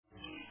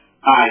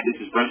Hi, this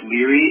is Brent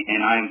Leary,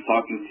 and I am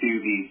talking to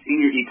the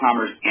Senior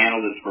E-Commerce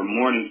Analyst for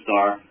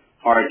Morningstar,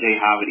 RJ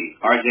Havity.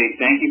 RJ,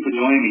 thank you for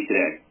joining me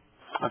today.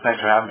 Well, thanks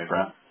for having me,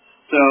 Brent.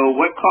 So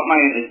what caught my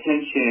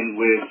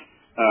attention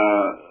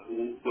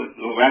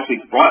what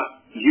actually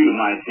brought you to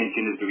my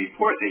attention is the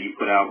report that you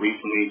put out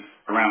recently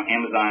around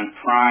Amazon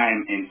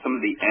Prime and some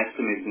of the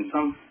estimates and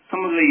some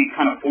of the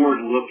kind of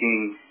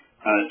forward-looking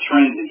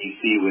trends that you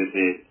see with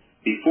it.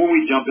 Before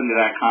we jump into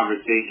that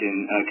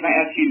conversation, can I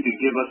ask you to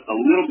give us a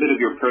little bit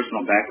of your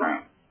personal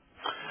background?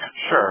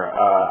 Sure.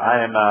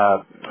 I am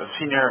a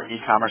senior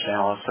e-commerce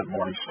analyst at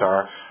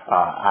Morningstar.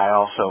 I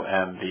also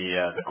am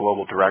the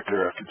global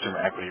director of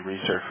consumer equity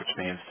research, which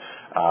means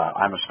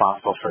I'm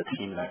responsible for a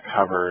team that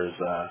covers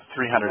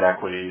 300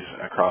 equities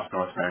across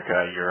North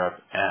America, Europe,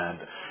 and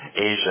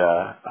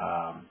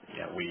Asia.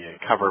 We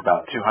cover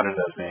about 200 of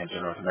those names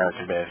are North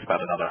American based.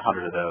 About another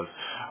 100 of those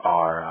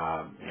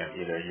are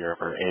either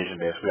Europe or Asian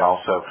based. We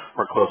also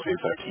work closely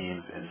with our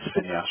teams in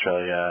Sydney,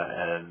 Australia,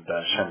 and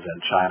Shenzhen,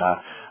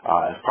 China,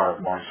 as part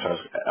of Morningstar's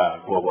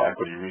global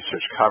equity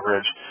research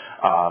coverage.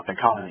 I've been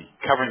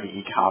covering the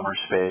e-commerce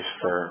space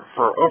for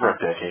over a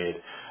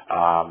decade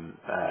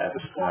at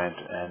this point,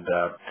 and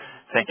I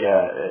think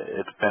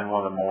it's been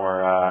one of the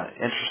more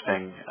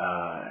interesting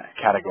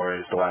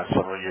categories the last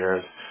several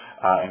years,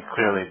 and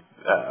clearly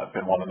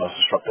been one of the most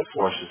disruptive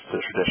forces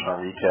to traditional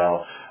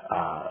retailers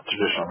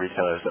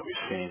that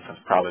we've seen since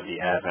probably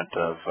the advent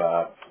of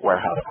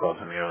warehouse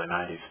clothes in the early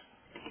 90s.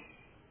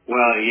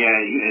 Well, yeah,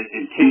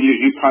 in 10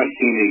 years you've probably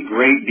seen a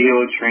great deal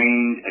of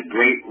change, a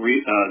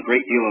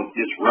great deal of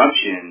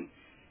disruption.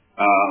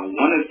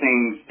 One of the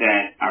things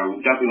that I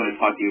definitely want to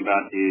talk to you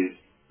about is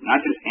not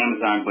just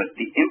Amazon, but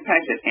the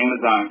impact that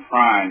Amazon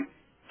Prime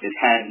has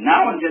had,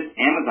 not on just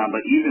Amazon,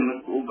 but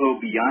even we'll go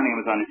beyond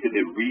Amazon into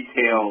the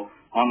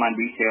online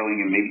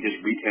retailing, and maybe just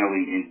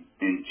retailing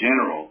in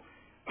general.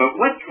 But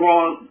what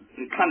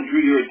kind of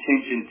drew your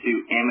attention to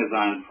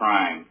Amazon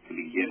Prime to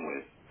begin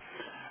with?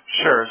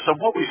 Sure. So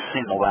what we've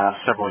seen the last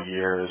several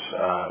years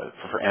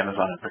for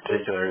Amazon in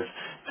particular is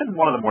it's been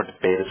one of the more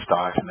debated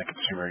stocks in the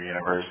consumer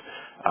universe.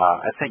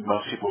 I think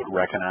most people would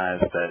recognize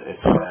that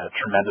it's had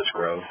tremendous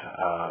growth.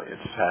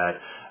 It's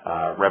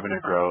had revenue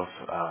growth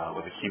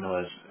with a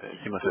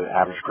cumulative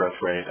average growth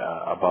rate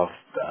above,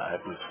 I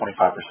believe,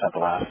 25% the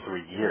last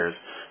 3 years.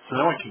 So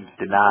no one can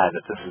deny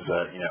that this is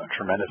a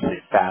tremendously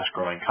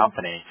fast-growing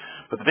company.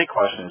 But the big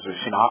question is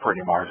we've seen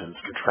operating margins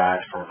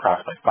contract from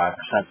approximately 5%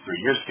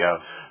 3 years ago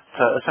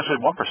to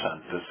essentially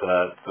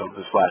 1%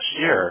 this last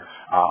year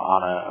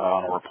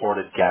on a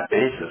reported GAAP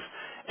basis.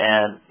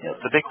 And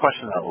the big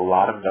question that a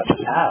lot of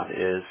investors have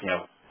is,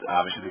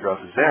 obviously the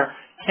growth is there.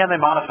 Can they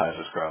monetize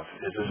this growth?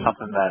 Is this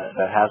something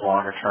that has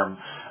longer-term,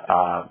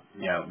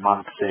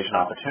 monetization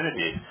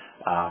opportunities?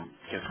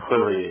 Because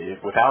clearly,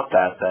 without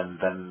that, then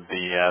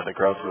the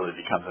growth really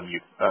becomes a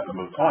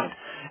moot point.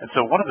 And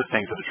so, one of the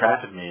things that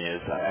attracted me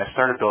is I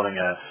started building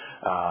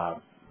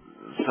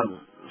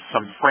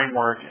some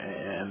framework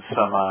and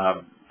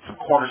some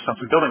cornerstones,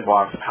 some building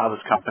blocks of how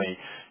this company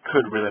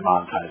could really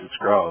monetize its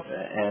growth.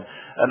 And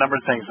a number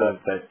of things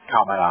that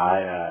caught my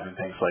eye,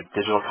 things like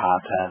digital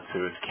content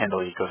through its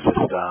Kindle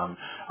ecosystem,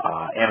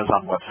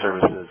 Amazon Web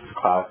Services,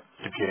 cloud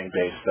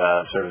computing-based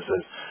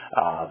services,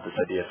 this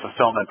idea of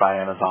fulfillment by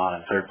Amazon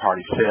and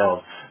third-party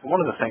sales. One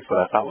of the things that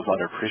I thought was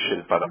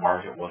underappreciated by the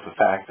market was the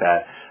fact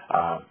that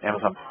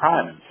Amazon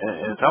Prime,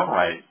 in its own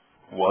right,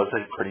 was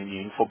a pretty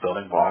meaningful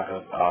building block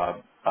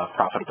of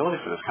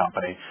profitability for this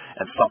company,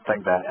 and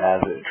something that,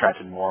 as it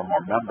attracted more and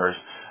more members,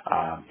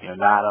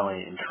 not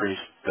only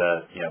increased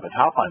the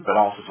top line, but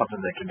also something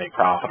that can make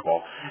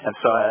profitable. And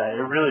so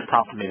it really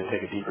prompted me to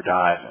take a deeper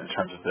dive in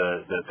terms of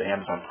the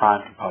Amazon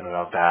Prime component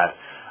of that.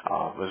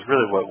 Was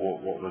really what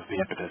was the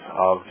impetus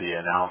of the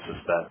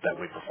analysis that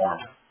we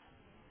performed.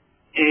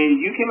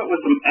 And you came up with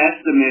some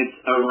estimates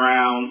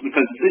around,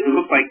 because it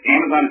looks like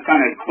Amazon is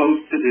kind of close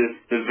to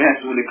the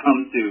vest when it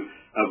comes to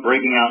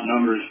breaking out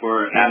numbers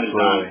for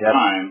Amazon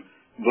Prime.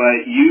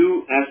 But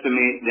you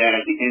estimate that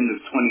at the end of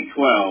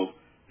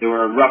 2012, there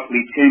were roughly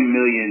 10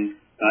 million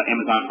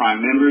Amazon Prime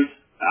members.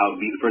 I'll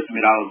be the first to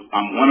admit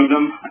I'm one of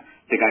them. I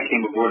think I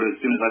came aboard as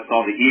soon as I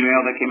saw the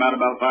email that came out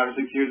about 5 or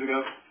 6 years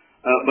ago.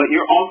 But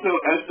you're also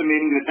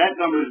estimating that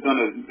number is going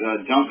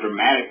to jump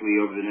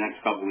dramatically over the next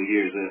couple of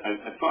years.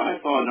 I thought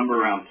I saw a number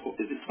around,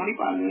 is it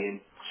 25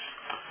 million?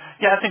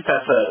 Yeah, I think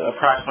that's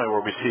approximately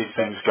where we see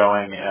things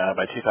going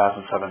by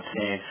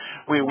 2017.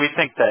 We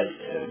think that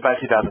by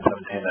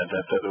 2017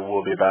 that there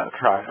will be about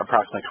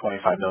approximately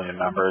 25 million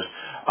members.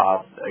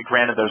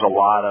 Granted, there's a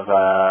lot of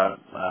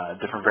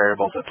different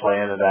variables that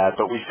play into that,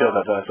 but we feel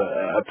that that's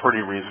a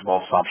pretty reasonable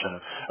assumption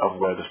of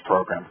where this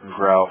program can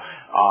grow.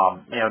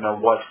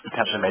 What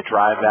potentially may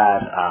drive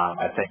that?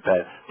 I think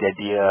that the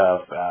idea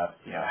of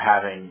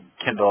having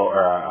Kindle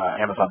or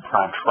Amazon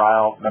Prime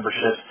trial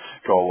memberships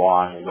go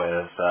along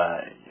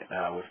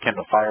with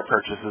Kindle Fire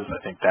purchases,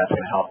 I think that's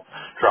going to help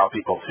draw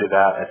people to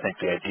that. I think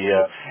the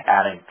idea of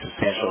adding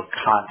substantial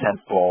content,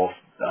 both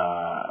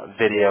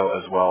video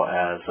as well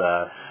as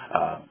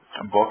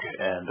book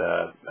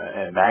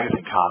and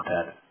magazine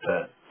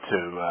content to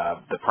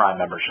the Prime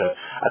membership.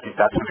 I think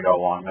that's going to go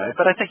a long way.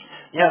 But I think,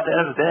 at the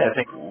end of the day, I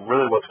think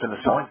really what's been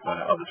the selling point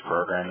of this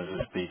program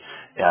is just the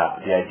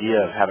idea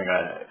of having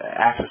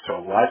access to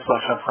a wide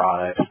selection of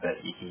products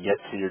that you can get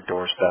to your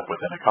doorstep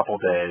within a couple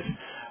of days,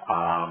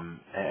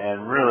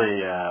 and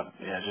really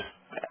just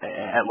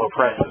at low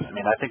prices. I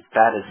mean, I think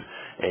that is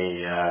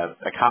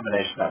a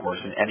combination that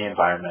works in any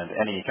environment,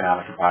 any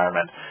economic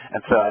environment.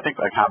 And so I think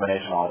a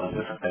combination of all those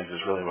different things is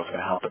really what's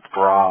going to help it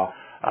draw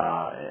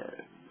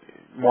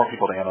more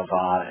people to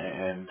Amazon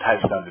and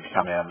entice them to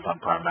become Amazon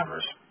Prime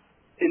members.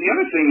 And the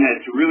other thing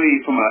that's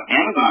really, from an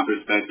Amazon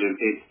perspective,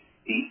 it's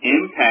the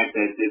impact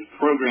that this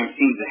program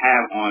seems to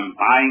have on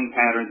buying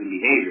patterns and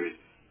behaviors.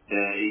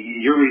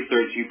 Your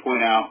research, you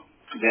point out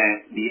that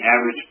the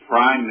average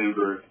Prime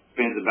member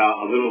spends about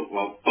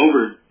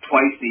over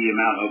twice the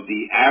amount of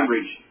the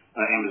average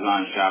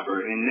Amazon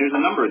shopper. And there's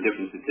a number of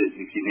different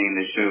statistics you name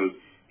that shows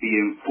the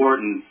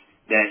importance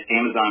that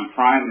Amazon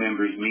Prime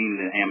members mean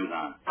to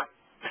Amazon.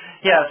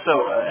 Yeah,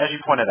 so as you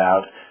pointed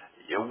out,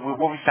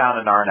 what we found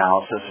in our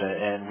analysis,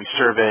 and we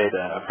surveyed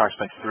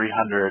approximately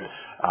 300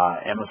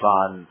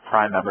 Amazon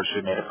Prime members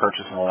who made a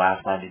purchase in the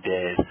last 90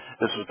 days.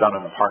 This was done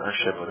in a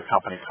partnership with a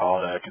company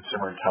called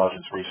Consumer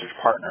Intelligence Research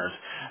Partners.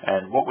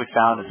 And what we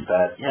found is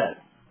that,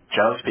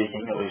 generally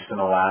speaking, at least in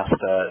the last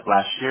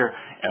year,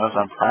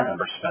 Amazon Prime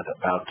members spent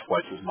about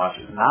twice as much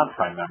as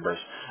non-Prime members.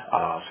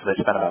 So they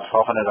spent about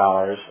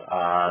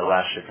 $1,200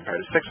 last year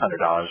compared to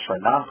 $600 for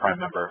a non-Prime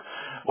member.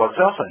 What's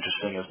also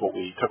interesting is what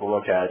we took a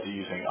look at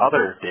using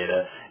other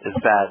data is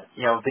that,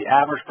 the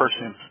average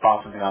person who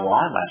bought something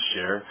online last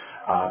year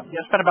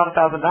spent about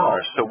 $1,000.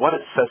 So what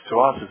it says to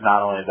us is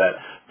not only that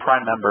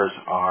Prime members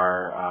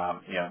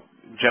are,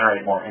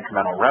 generating more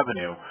incremental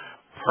revenue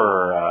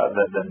per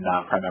the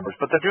non-Prime members,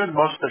 but they're doing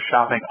most of their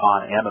shopping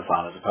on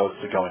Amazon as opposed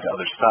to going to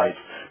other sites.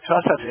 To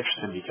us, that's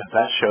interesting because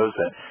that shows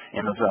that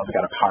Amazon's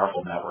got a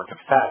powerful network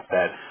effect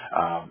that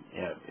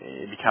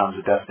it becomes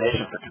a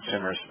destination for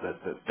consumers that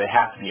they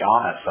have to be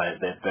on that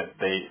site, that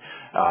they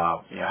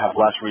have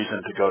less reason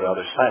to go to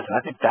other sites. And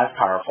I think that's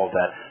powerful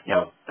that,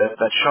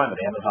 that's showing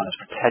that Amazon is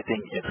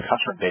protecting its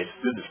customer base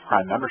through this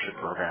Prime membership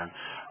program.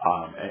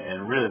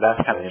 And really that's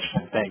kind of an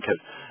interesting thing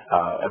because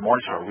at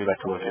Morningstar, we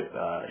like to look at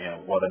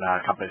whether or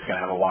not a company's going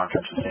to have a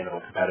long-term sustainable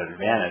competitive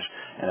advantage.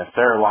 And if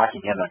they're locking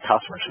in their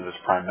customers through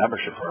this Prime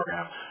membership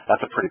program,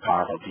 that's a pretty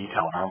powerful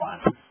detail in our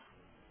minds.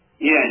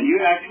 Yeah, and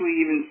you actually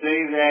even say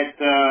that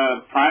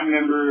Prime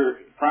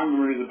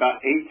member is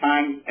about 8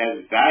 times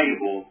as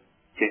valuable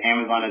to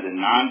Amazon as a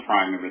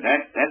non-Prime member.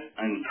 That's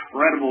an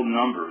incredible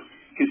number,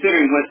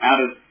 considering what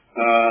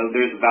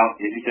there's about,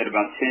 as you said,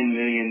 about 10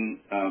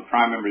 million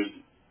Prime members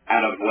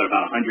out of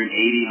about 190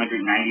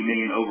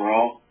 million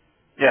overall.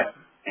 Yeah,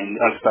 and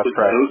that's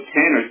right. Those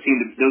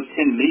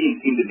 10 million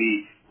seem to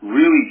be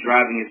really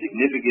driving a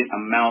significant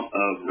amount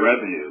of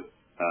revenue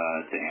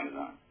to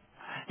Amazon.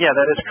 Yeah,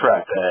 that is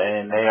correct,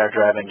 and they are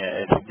driving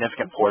a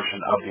significant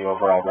portion of the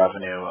overall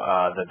revenue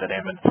that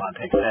Amazon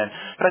takes in.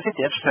 But I think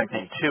the interesting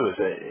thing too is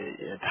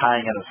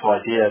tying in this whole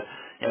idea.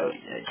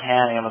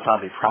 Can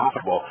Amazon be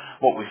profitable?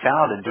 What we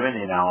found in doing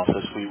the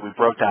analysis, we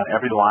broke down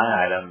every line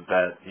item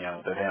that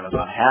that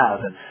Amazon has,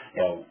 and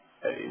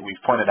we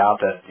pointed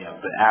out that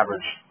the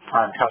average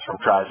Prime customer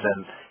drives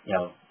in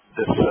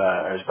this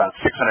is about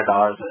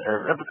 $600,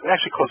 or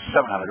actually close to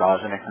 $700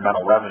 in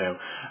incremental revenue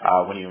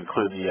when you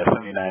include the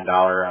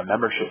 $79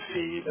 membership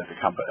fee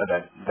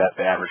that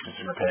the average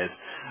consumer pays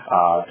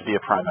to be a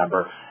Prime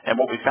member. And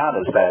what we found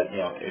is that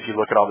if you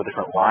look at all the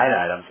different line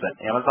items, that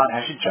Amazon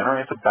actually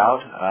generates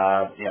about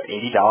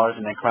 $80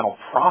 in incremental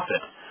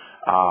profit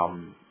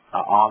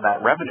on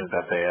that revenue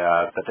that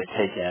they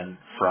take in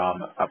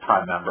from a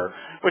Prime member,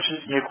 which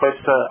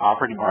equates to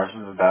operating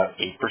margins of about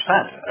 8%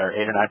 or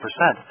 8 or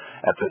 9%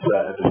 at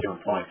this given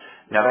point.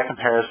 Now that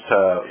compares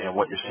to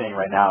what you're seeing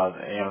right now,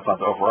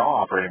 Amazon's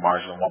overall operating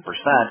margin of 1%.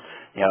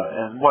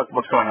 And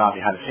what's going on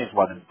behind the scenes?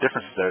 One of the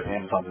differences there is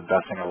Amazon's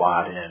investing a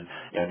lot in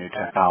new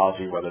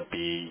technology, whether it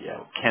be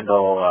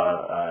Kindle,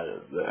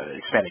 the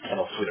expanded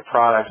Kindle suite of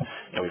products.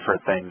 We've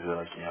heard things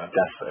like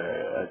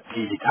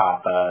TV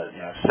top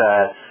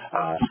set,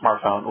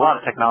 smartphone, a lot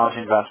of technology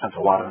investments,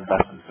 a lot of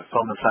investments in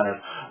fulfillment centers,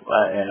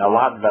 and a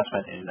lot of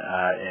investment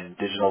in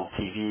digital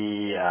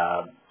TV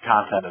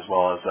content as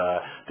well as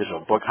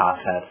digital book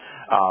content.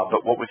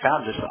 But what we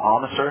found just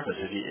on the surface,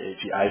 if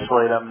you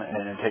isolate them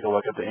and take a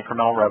look at the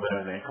incremental revenue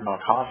and the incremental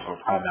cost of a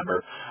Prime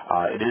member,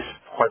 it is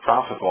quite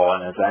profitable.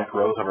 And as that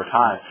grows over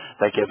time,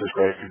 that gives us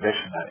greater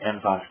conviction that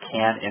Amazon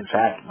can, in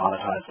fact,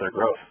 monetize their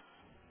growth.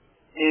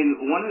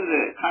 And one of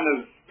the kind of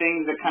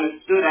things that kind of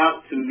stood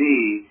out to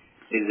me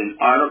is an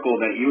article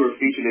that you were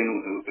featured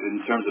in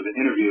terms of an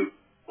interview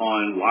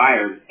on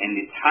Wired, and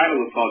the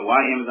title was called "Why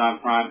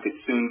Amazon Prime Could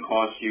Soon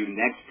Cost You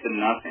Next to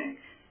Nothing."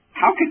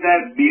 How could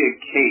that be a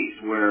case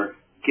where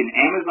can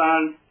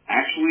Amazon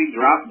actually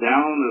drop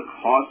down the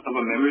cost of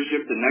a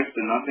membership to next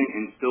to nothing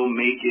and still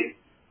make it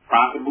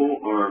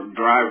profitable or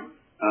drive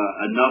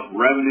enough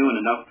revenue and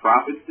enough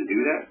profits to do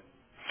that?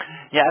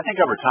 Yeah, I think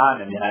over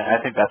time,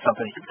 I think that's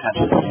something you could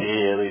potentially see.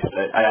 At least,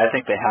 I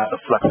think they have the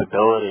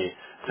flexibility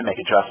to to make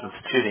adjustments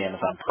to the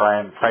Amazon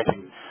Prime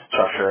pricing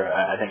structure.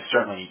 I think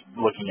certainly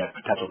looking at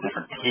potential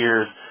different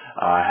tiers,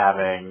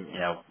 having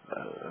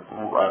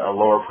a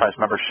lower price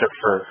membership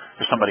for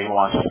somebody who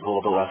wants a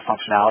little bit less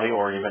functionality,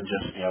 or even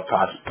just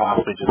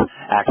possibly just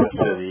access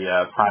to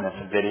the Prime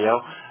Instant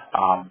Video.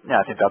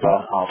 I think that's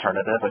an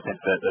alternative. I think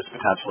that there's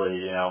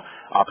potentially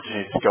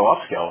opportunities to go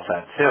upscale with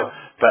that too.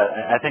 But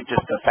I think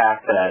just the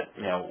fact that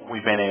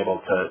we've been able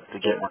to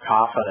get more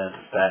confidence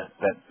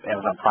that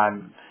Amazon Prime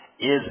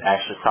is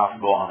actually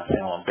profitable on a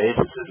standalone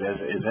basis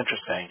is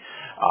interesting.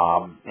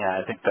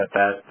 I think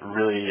that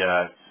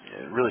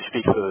really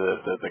speaks to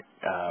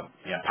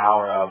the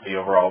power of the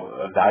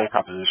overall value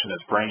proposition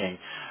it's bringing.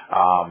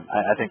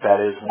 I think that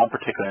is one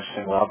particular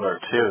interesting lever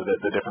too,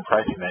 the different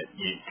pricing that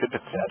you could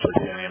potentially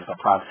see on Amazon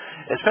Prime,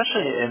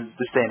 especially in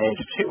this day and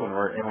age too,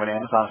 when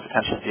Amazon is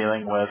potentially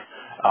dealing with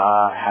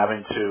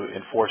having to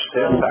enforce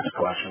sales tax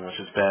collection, which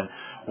has been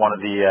one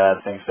of the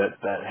things that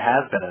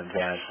has been an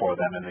advantage for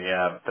them in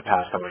the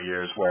past couple of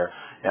years, where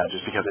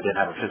just because they didn't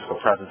have a physical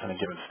presence in a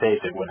given state,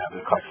 they wouldn't have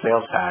to collect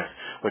sales tax,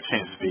 which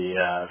seems to be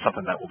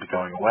something that will be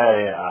going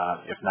away,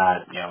 if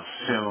not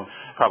soon,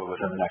 probably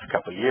within the next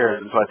couple of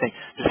years. And so I think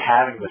just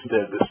having this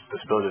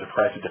ability to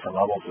price at different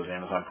levels with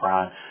Amazon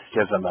Prime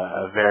gives them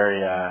a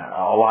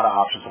lot of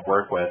options to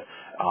work with,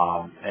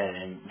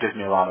 and gives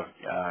me a lot of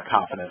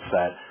confidence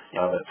that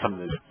that some of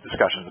these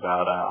discussions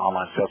about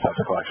online sales tax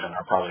collection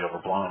are probably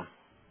overblown.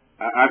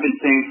 I've been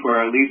saying for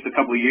at least a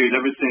couple of years,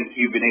 ever since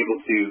you've been able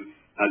to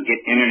get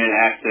internet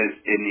access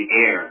in the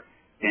air,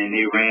 and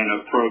they ran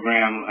a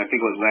program, I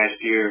think it was last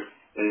year,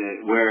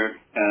 where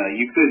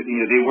you could,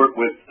 they worked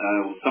with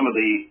some of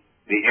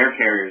the air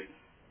carriers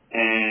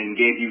and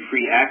gave you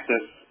free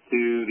access to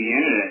the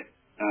internet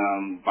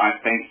by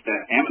thanks to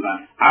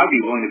Amazon. I would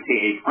be willing to pay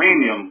a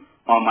premium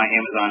on my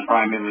Amazon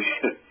Prime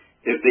membership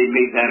if they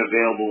made that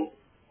available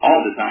all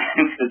the time,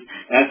 because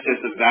that's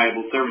just a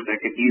valuable service that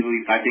could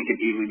easily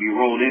be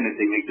rolled in if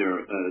they make their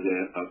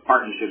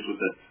partnerships with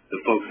the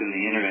folks in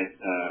the internet,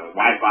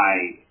 Wi-Fi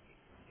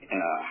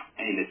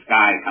in the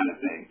sky kind of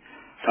thing.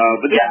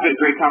 But this has been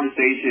a great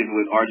conversation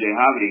with R.J.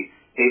 Haverty.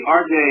 Hey,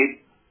 R.J.,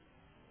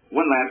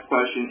 one last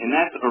question, and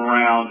that's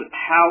around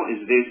how is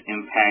this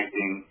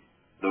impacting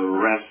the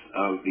rest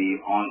of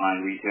the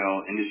online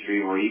retail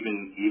industry, or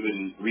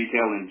even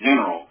retail in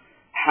general?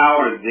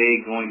 How are they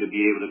going to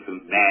be able to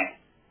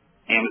combat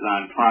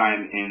Amazon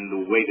Prime in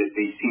the way that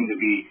they seem to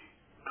be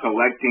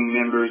collecting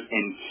members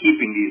and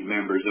keeping these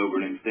members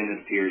over an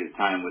extended period of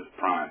time with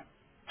Prime?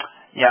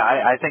 Yeah,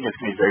 I think it's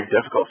going to be very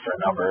difficult for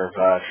a number of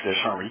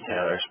traditional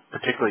retailers,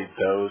 particularly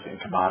those in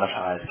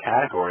commoditized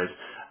categories,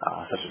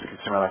 such as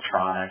consumer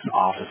electronics,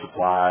 office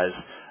supplies,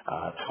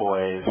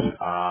 toys.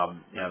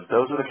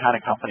 Those are the kind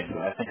of companies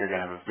that I think are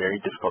going to have a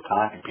very difficult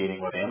time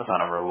competing with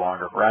Amazon over a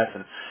longer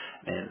horizon.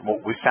 And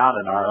what we found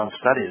in our own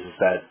studies is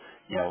that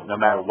no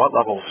matter what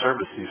level of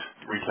service these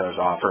retailers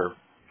offer,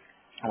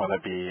 whether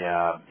it be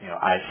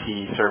IT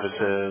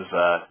services,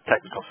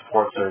 technical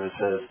support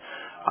services,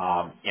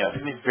 it's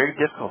going to be very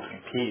difficult to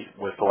compete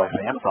with the likes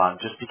of Amazon,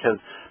 just because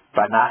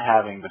by not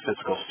having the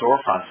physical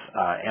storefronts,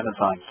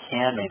 Amazon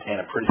can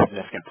maintain a pretty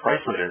significant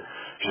price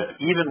leadership,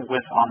 even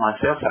with online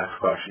sales tax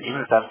collection.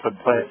 Even if that's put in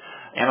place,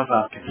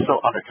 Amazon can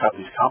still undercut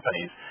these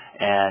companies,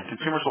 and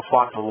consumers will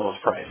flock to the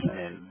lowest price.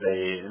 And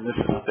this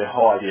is the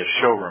whole idea of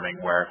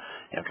showrooming, where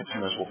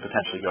consumers will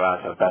potentially go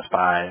out to Best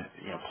Buy,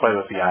 play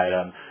with the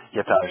item,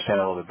 get to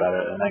understand it a little bit better,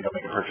 and then go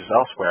make a purchase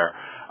elsewhere.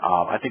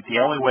 I think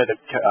the only way that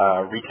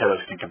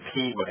retailers can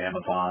compete with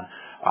Amazon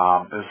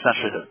is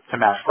essentially to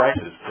match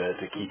prices,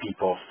 to keep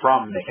people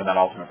from making that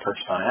ultimate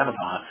purchase on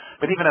Amazon.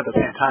 But even at the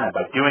same time,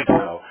 by doing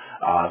so,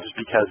 just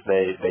because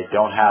they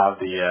don't have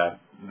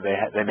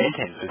they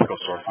maintain physical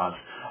storefronts,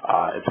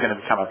 it's going to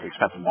become at the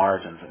expense of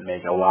margins and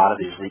make a lot of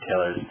these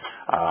retailers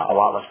a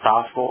lot less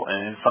profitable,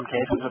 and in some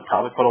cases it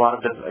probably put a lot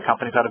of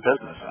companies out of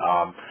business.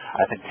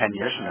 I think 10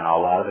 years from now,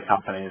 a lot of the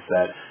companies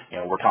that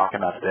we're talking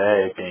about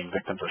today being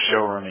victims of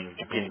showrooming and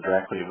competing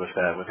directly with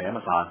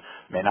Amazon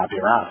may not be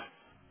around.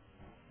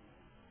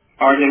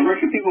 RJ, where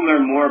can people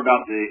learn more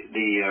about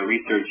the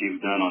research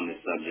you've done on this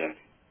subject?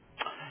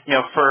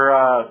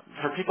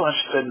 For people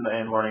interested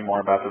in learning more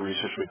about the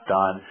research we've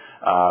done,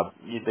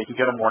 they can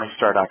go to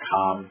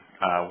Morningstar.com.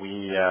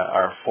 We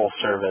are a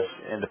full-service,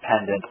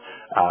 independent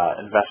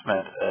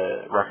investment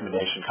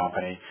recommendation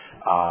company.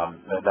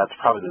 That's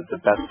probably the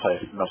best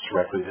place, most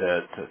directly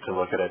to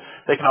look at it.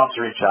 They can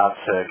also reach out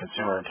to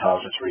consumer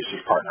intelligence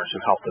research partners who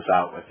helped us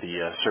out with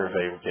the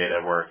survey data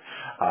work.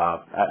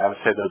 I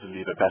would say those would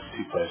be the best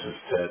two places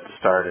to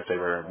start if they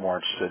were more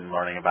interested in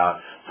learning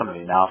about some of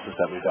the analysis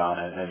that we've done,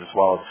 and as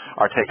well as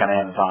our take on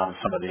Amazon and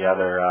some of the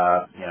other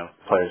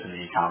players in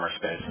the e-commerce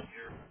space.